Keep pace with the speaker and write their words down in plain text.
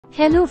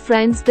Hello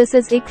friends, this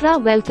is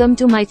Iqra. Welcome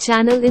to my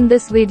channel. In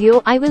this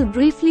video I will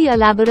briefly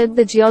elaborate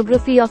the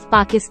geography of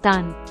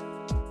Pakistan.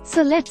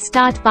 So let's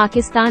start.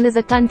 Pakistan is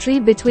a country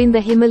between the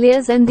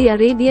Himalayas and the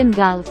Arabian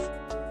Gulf.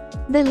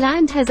 The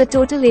land has a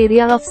total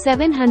area of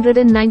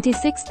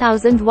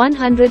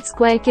 796,100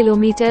 square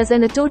kilometers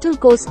and a total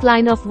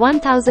coastline of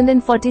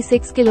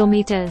 1,046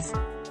 kilometers.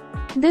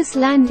 This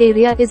land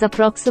area is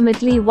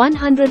approximately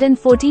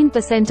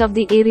 114% of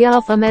the area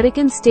of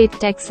American state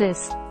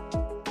Texas.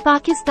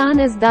 Pakistan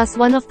is thus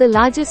one of the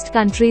largest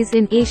countries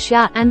in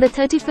Asia and the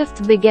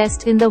 35th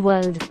biggest in the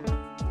world.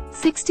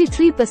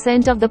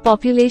 63% of the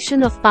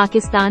population of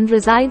Pakistan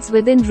resides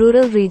within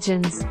rural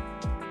regions.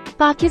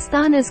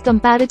 Pakistan is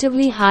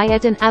comparatively high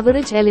at an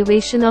average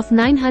elevation of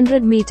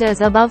 900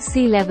 meters above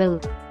sea level.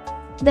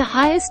 The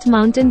highest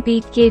mountain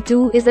peak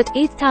K2 is at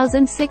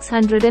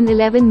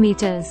 8,611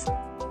 meters.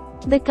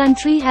 The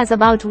country has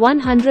about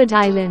 100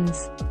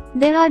 islands.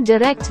 There are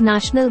direct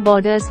national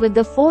borders with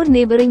the four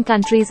neighboring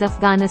countries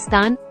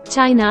Afghanistan,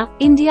 China,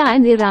 India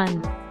and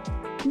Iran.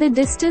 The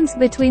distance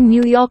between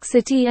New York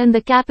City and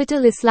the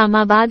capital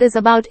Islamabad is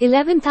about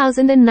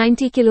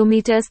 11,090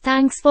 kilometers.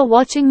 Thanks for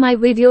watching my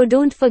video.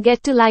 Don't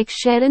forget to like,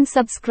 share and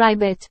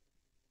subscribe it.